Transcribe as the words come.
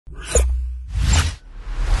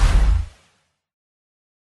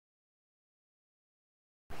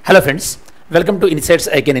Hello friends, welcome to Insights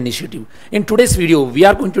Icon Initiative. In today's video, we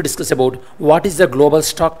are going to discuss about what is the global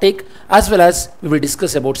stock take, as well as we will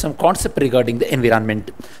discuss about some concept regarding the environment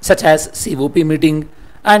such as COP meeting,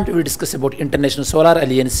 and we will discuss about International Solar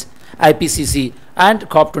Alliance, IPCC and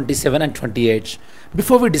COP27 and 28.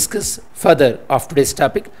 Before we discuss further of today's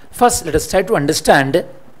topic, first let us try to understand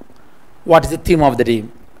what is the theme of the day.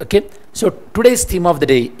 Okay, so today's theme of the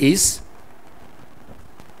day is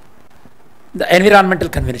the environmental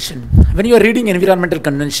convention. When you are reading environmental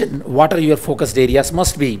convention, what are your focused areas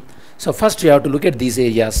must be? So first you have to look at these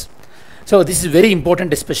areas. So this is very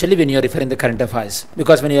important, especially when you are referring the current affairs,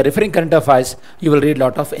 because when you are referring current affairs, you will read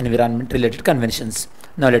lot of environment related conventions.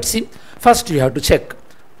 Now let's see. First you have to check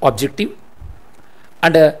objective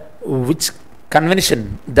and which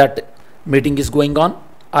convention that meeting is going on,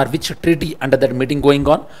 or which treaty under that meeting going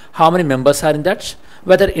on, how many members are in that,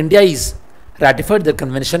 whether India is ratified the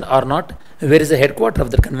convention or not, where is the headquarters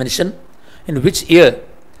of the convention, in which year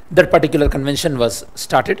that particular convention was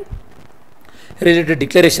started, related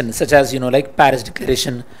declaration such as like Paris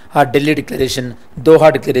Declaration or Delhi Declaration,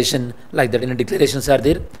 Doha Declaration, like that declarations are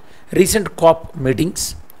there, recent COP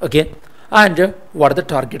meetings, okay, and what are the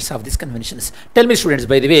targets of these conventions. Tell me students,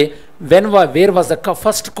 by the way, where was the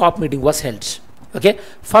first COP meeting was held? Okay,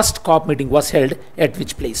 first COP meeting was held at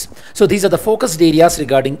which place? So these are the focused areas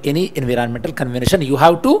regarding any environmental convention you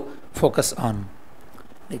have to focus on.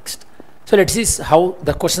 Next, so let's see how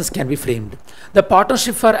the questions can be framed. The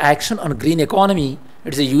Partnership for Action on Green Economy,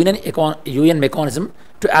 it is a UN mechanism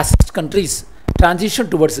to assist countries transition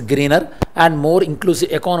towards greener and more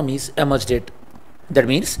inclusive economies emerged at. That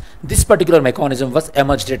means this particular mechanism was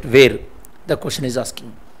emerged at where? The question is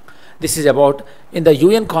asking. This is about in the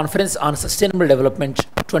UN Conference on Sustainable Development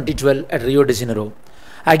 2012 at Rio de Janeiro.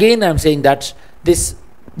 Again, I am saying that these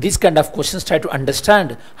kind of questions try to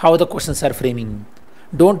understand how the questions are framing.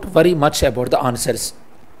 Don't worry much about the answers.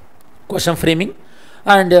 Question framing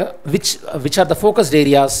and which are the focused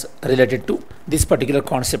areas related to this particular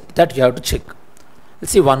concept that you have to check.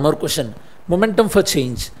 Let's see one more question. Momentum for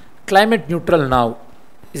Change, Climate Neutral Now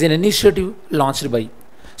is an initiative launched by.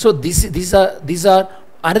 So these are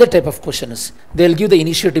another type of questions. They'll give the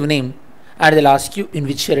initiative name and they'll ask you in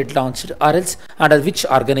which year it launched, or else under which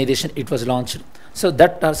organization it was launched. So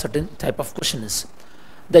that are certain type of questions.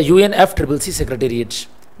 The UNFCCC Secretariat,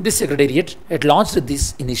 this secretariat, it launched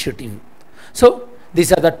this initiative. So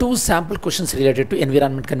these are the two sample questions related to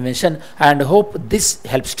Environment Convention, and hope this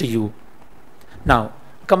helps to you. Now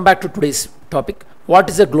come back to today's topic. What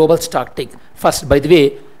is a global stock take? First, by the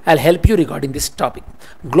way, I'll help you regarding this topic.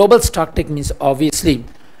 Global stock take means obviously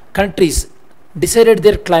countries decided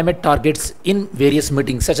their climate targets in various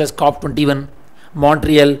meetings such as COP21,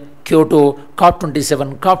 Montreal, Kyoto,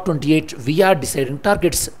 COP27, COP28. We are deciding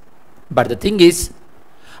targets. But the thing is,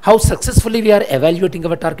 how successfully we are evaluating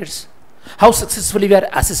our targets? How successfully we are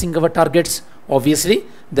assessing our targets? Obviously,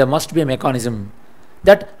 there must be a mechanism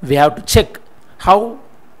that we have to check how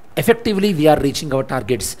effectively we are reaching our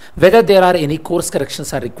targets, whether there are any course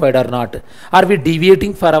corrections are required or not, are we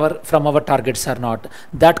deviating from our targets or not.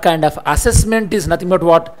 That kind of assessment is nothing but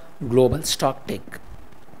what? Global stock take.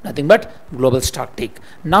 Nothing but global stock take.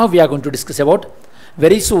 Now we are going to discuss about,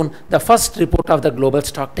 very soon the first report of the global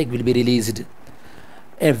stock take will be released,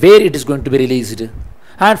 where it is going to be released,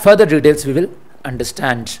 and further details we will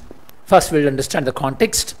understand. First we will understand the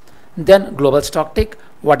context, then global stock take,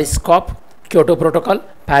 what is COP, Kyoto Protocol,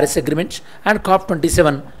 Paris Agreement, and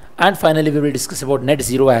COP27, and finally we will discuss about net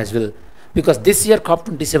zero as well, because this year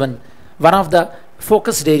COP27, one of the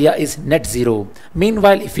focused area is net zero.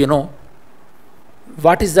 Meanwhile, if you know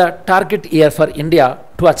what is the target year for India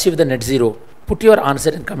to achieve the net zero, put your answer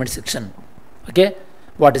in comment section. Okay,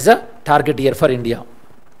 what is the target year for India?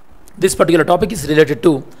 This particular topic is related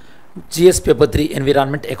to GS paper 3,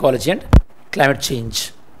 environment, ecology and climate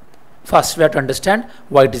change. First we have to understand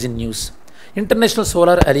why it is in news. International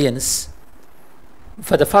Solar Alliance,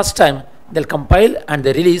 for the first time they'll compile and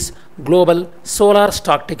they release global solar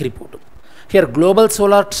stock take report. Here global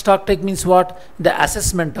solar stock take means what? The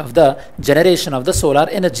assessment of the generation of the solar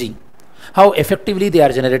energy, how effectively they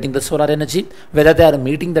are generating the solar energy, whether they are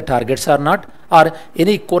meeting the targets or not, or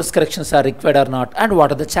any course corrections are required or not, and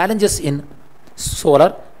what are the challenges in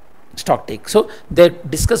solar stock take. So they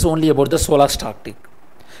discuss only about the solar stock take.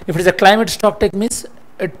 If it is a climate stock take means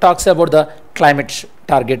it talks about the climate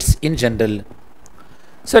targets in general.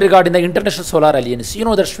 So regarding the International Solar Alliance, you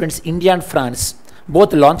know that students, India and France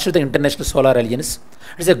both launched the International Solar Alliance.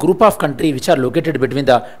 It is a group of countries which are located between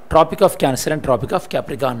the Tropic of Cancer and Tropic of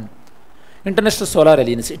Capricorn. International Solar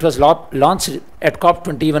Alliance, it was launched at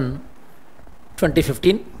COP21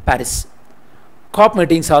 2015 Paris. COP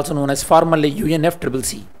meetings also known as formerly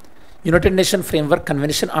UNFCCC, United Nations Framework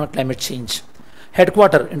Convention on Climate Change.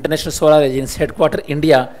 Headquarter, International Solar Agency, headquarter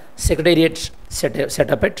India, Secretariat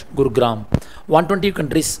set up at Gurugram. 120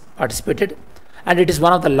 countries participated, and it is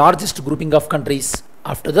one of the largest grouping of countries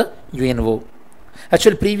after the UNO.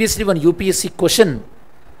 Actually, previously one UPSC question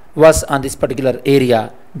was on this particular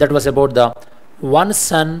area, that was about the one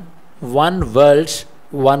sun, one world,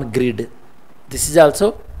 one grid. This is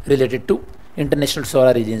also related to International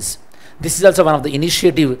Solar Agency. This is also one of the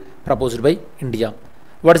initiative proposed by India.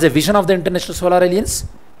 What is the vision of the International Solar Alliance?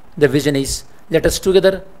 The vision is, let us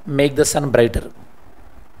together make the sun brighter.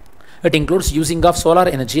 It includes using of solar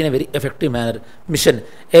energy in a very effective manner. Mission,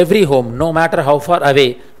 every home, no matter how far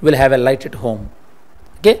away, will have a light at home.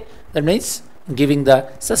 Okay, that means giving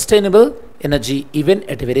the sustainable energy even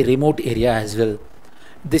at a very remote area as well.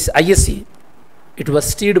 This ISC, it was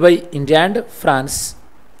steered by India and France,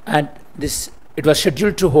 and it was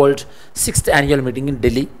scheduled to hold 6th annual meeting in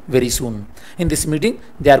Delhi very soon. In this meeting,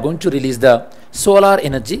 they are going to release the solar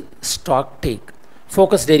energy stock take.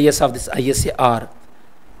 Focused areas of this ISA are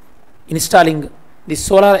installing the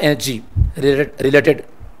solar energy related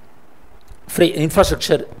free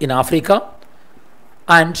infrastructure in Africa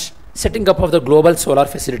and setting up of the global solar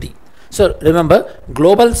facility. So remember,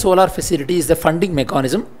 global solar facility is the funding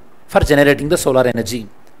mechanism for generating the solar energy.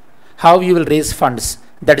 How you will raise funds,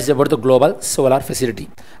 that is about the global solar facility.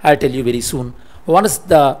 I'll tell you very soon. Once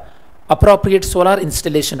the appropriate solar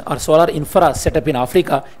installation or solar infra set up in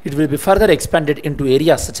Africa, it will be further expanded into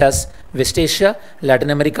areas such as West Asia, Latin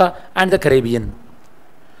America and the Caribbean.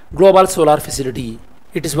 Global solar facility,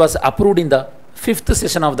 was approved in the 5th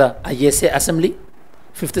session of the ISA Assembly.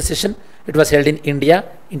 5th session, it was held in India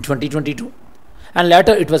in 2022, and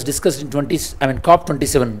later it was discussed in COP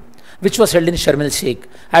 27, which was held in Sharm el Sheikh.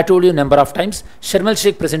 I told you a number of times, Sharm el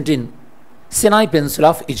Sheikh present in Sinai Peninsula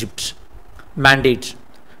of Egypt. Mandate,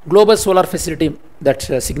 global solar facility, that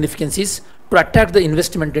significance is to attract the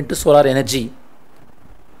investment into solar energy.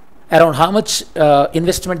 Around how much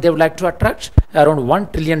investment they would like to attract? Around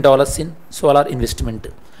 $1 trillion in solar investment.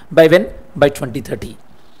 By when? By 2030.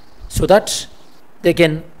 So that they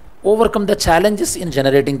can overcome the challenges in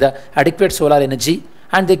generating the adequate solar energy,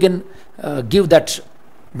 and they can give that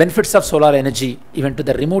benefits of solar energy even to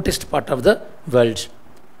the remotest part of the world.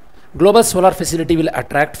 Global solar facility will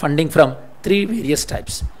attract funding from 3 various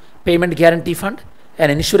types: payment guarantee fund,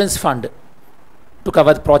 an insurance fund to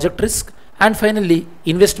cover the project risk, and finally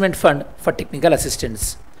investment fund for technical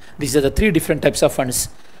assistance. These are the 3 different types of funds.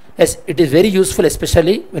 Yes, it is very useful,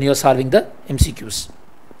 especially when you are solving the MCQs.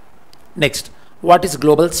 Next, what is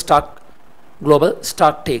global stock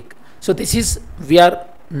take? So this is, we are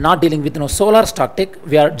not dealing with solar stock take,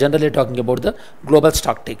 we are generally talking about the global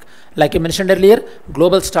stock take. Like I mentioned earlier,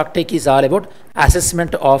 global stock take is all about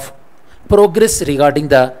assessment of progress regarding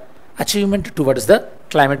the achievement towards the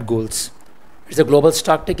climate goals. It's a global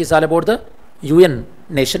stock take is all about the UN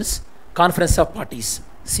nations, Conference of Parties,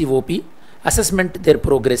 COP, assessment their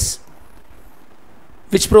progress.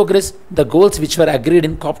 Which progress? The goals which were agreed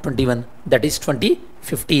in COP 21, that is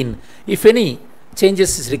 2015. If any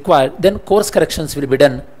changes is required, then course corrections will be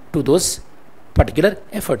done to those particular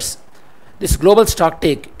efforts. This global stock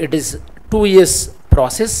take, it is 2 years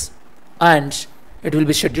process, and it will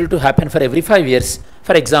be scheduled to happen for every 5 years.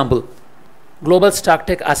 For example, global stock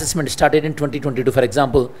take assessment started in 2022. For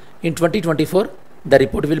example, in 2024, the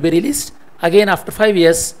report will be released. Again, after 5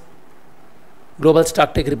 years, global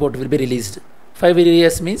stock take report will be released. 5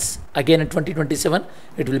 years means again in 2027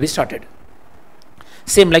 it will be started.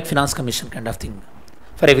 Same like Finance Commission kind of thing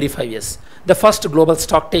for every 5 years. The first global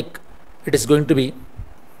stock take, it is going to be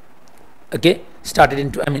it started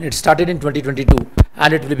in 2022,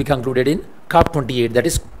 and it will be concluded in COP 28, that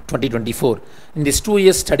is 2024. In this 2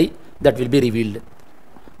 years study, that will be revealed.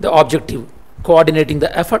 The objective, coordinating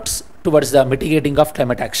the efforts towards the mitigating of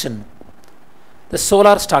climate action. The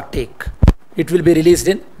solar stock take, it will be released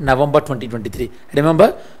in November 2023.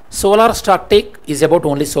 Remember, solar stock take is about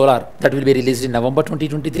only solar, that will be released in November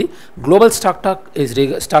 2023. Global stock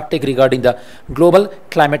take regarding the global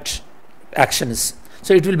climate actions.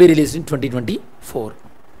 So it will be released in 2024.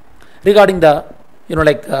 Regarding the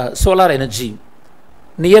solar energy,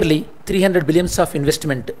 nearly 300 billions of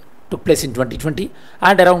investment took place in 2020,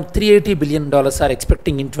 and around $380 billion are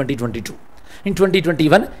expecting in 2022. In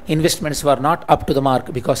 2021, investments were not up to the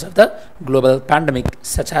mark because of the global pandemic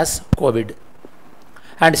such as COVID.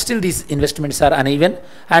 And still these investments are uneven,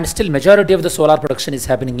 and still majority of the solar production is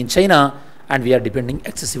happening in China, and we are depending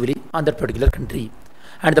excessively on that particular country.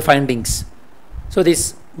 And the findings. So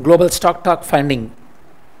this global stock take finding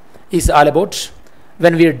is all about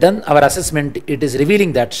when we have done our assessment, it is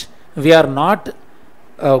revealing that we are not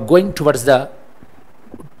going towards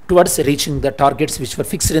reaching the targets which were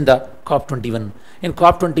fixed in the COP21. In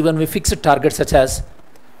COP21, we fixed targets such as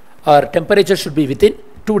our temperature should be within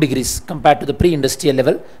 2 degrees compared to the pre-industrial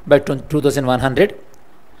level by 2100,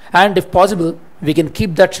 and if possible, we can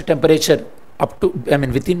keep that temperature up to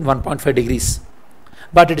within 1.5 degrees.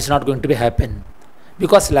 But it is not going to be happen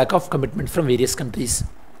because lack of commitment from various countries.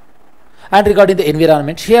 And regarding the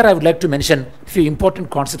environment, here I would like to mention a few important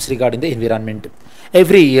concepts regarding the environment.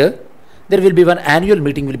 Every year, there will be one annual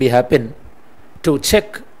meeting will be happen to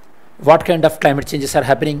check what kind of climate changes are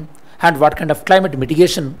happening and what kind of climate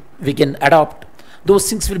mitigation we can adopt. Those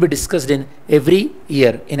things will be discussed in every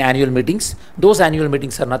year in annual meetings. Those annual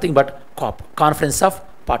meetings are nothing but COP, Conference of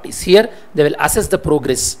Parties. Here, they will assess the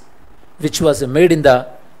progress which was made in the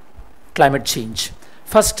climate change.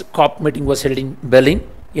 First COP meeting was held in Berlin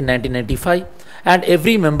in 1995, and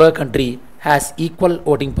every member country has equal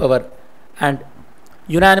voting power and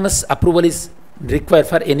unanimous approval is required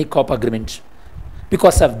for any COP agreement.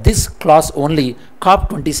 Because of this clause only,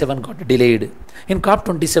 COP27 got delayed. In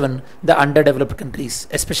COP27, the underdeveloped countries,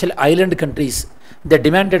 especially island countries, they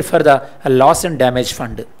demanded for the loss and damage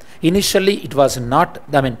fund. Initially, it was not,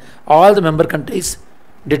 all the member countries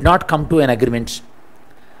did not come to an agreement.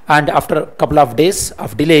 And after a couple of days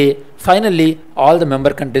of delay, finally, all the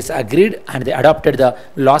member countries agreed and they adopted the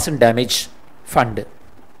loss and damage fund.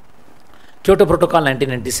 Kyoto Protocol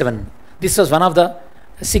 1997. This was one of the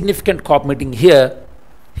significant COP meeting here.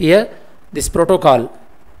 Here, this protocol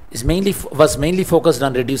is was mainly focused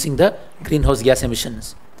on reducing the greenhouse gas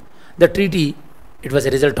emissions. The treaty, it was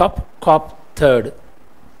a result of COP 3rd.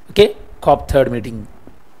 Okay, COP 3rd meeting,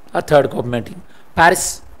 or 3rd COP meeting.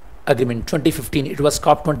 Paris Agreement 2015, it was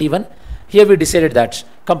COP 21. Here we decided that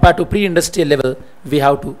compared to pre-industrial level, we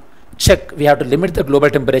have to limit the global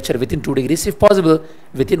temperature within 2 degrees, if possible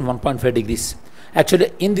within 1.5 degrees.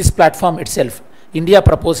 Actually, in this platform itself, India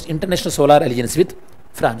proposed international solar alliance with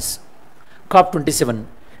France. COP 27,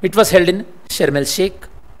 it was held in Sharm el Sheikh,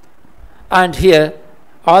 and here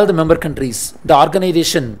all the member countries, the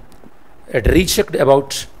organization, it rechecked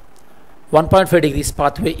about 1.5 degrees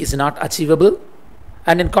pathway is not achievable.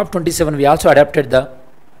 And in COP27, we also adopted the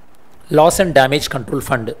loss and damage control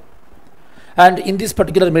fund. And in this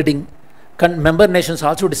particular meeting, member nations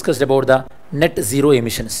also discussed about the net zero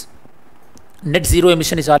emissions. Net zero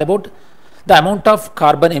emission is all about the amount of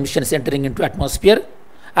carbon emissions entering into atmosphere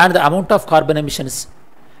and the amount of carbon emissions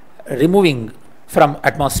removing from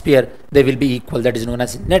atmosphere, they will be equal. That is known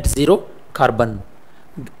as net zero carbon.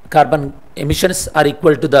 Carbon emissions are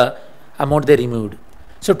equal to the amount they removed.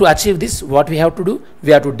 So to achieve this, what we have to do?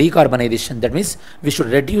 We have to decarbonization. That means we should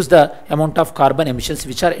reduce the amount of carbon emissions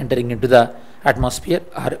which are entering into the atmosphere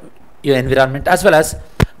or your environment, as well as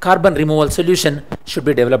carbon removal solution should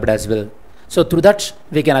be developed as well. So through that,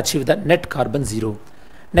 we can achieve the net carbon zero.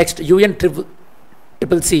 Next,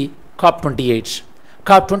 UNCCC COP28.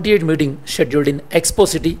 COP28 meeting scheduled in Expo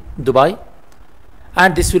City, Dubai.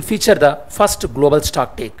 And this will feature the first global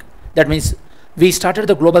stock take. That means we started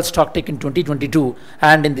the global stock take in 2022,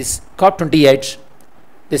 and in this COP28,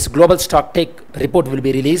 this global stock take report will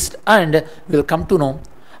be released, and we'll come to know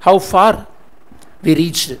how far we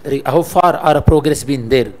reached, how far our progress been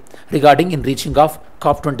there regarding in reaching of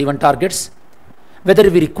COP21 targets, whether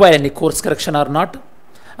we require any course correction or not,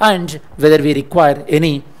 and whether we require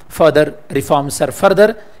any further reforms or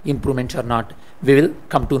further improvements or not. We will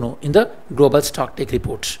come to know in the global stock take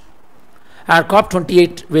report. And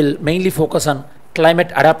COP28 will mainly focus on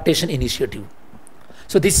climate adaptation initiative.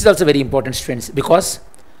 So this is also very important, students, because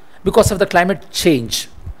of the climate change,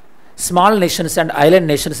 small nations and island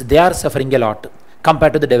nations, they are suffering a lot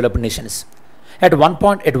compared to the developed nations. At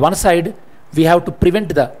one side, we have to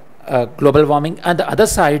prevent the global warming, and the other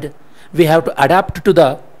side, we have to adapt to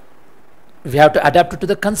the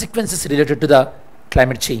consequences related to the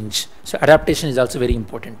climate change. So adaptation is also very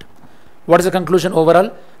important. What is the conclusion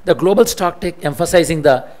overall? The global stock take emphasizing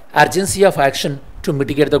the urgency of action to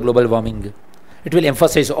mitigate the global warming. It will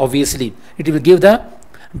emphasize, obviously, it will give the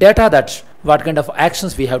data that what kind of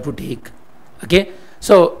actions we have to take. Okay,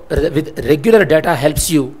 so with regular data helps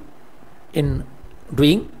you in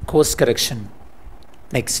doing course correction.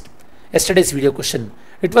 Next, yesterday's video question,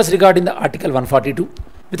 it was regarding the Article 142.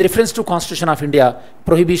 With reference to Constitution of India,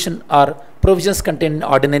 prohibition or provisions contained in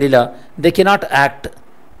ordinary law, they cannot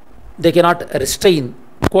restrain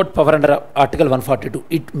court power under Article 142.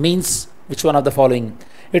 It means which one of the following?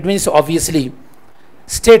 It means obviously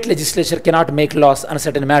state legislature cannot make laws on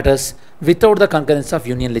certain matters without the concurrence of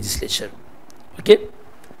union legislature. Okay,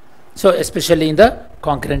 so especially in the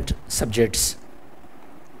concurrent subjects.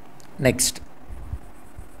 Next,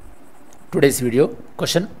 today's video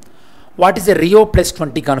question: what is a Rio Plus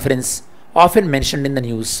 20 conference often mentioned in the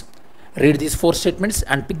news? Read these 4 statements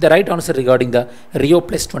and pick the right answer regarding the Rio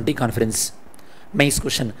Plus 20 conference. Mains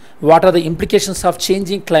question: what are the implications of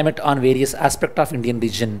changing climate on various aspects of Indian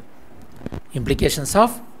region? Implications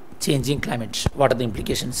of changing climate. What are the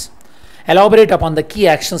implications? Elaborate upon the key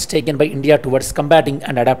actions taken by India towards combating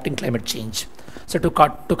and adapting climate change. So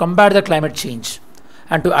to combat the climate change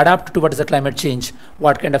and to adapt towards the climate change,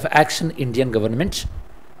 what kind of action Indian government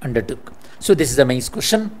undertook? So this is the main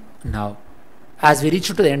question. Now, as we reach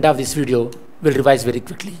to the end of this video, we'll revise very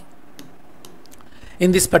quickly.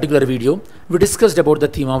 In this particular video, we discussed about the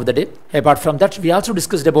theme of the day. Apart from that, we also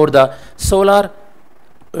discussed about the solar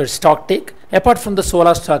stock take. Apart from the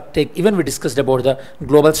solar stock take, even we discussed about the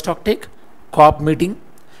global stock take, COP meeting,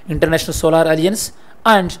 International Solar Alliance,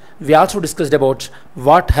 and we also discussed about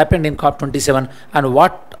what happened in COP27 and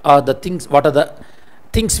what are the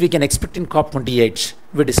things we can expect in COP28.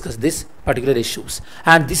 We discussed these particular issues,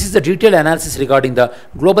 and this is the detailed analysis regarding the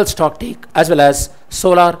global stock take as well as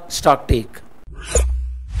solar stock take.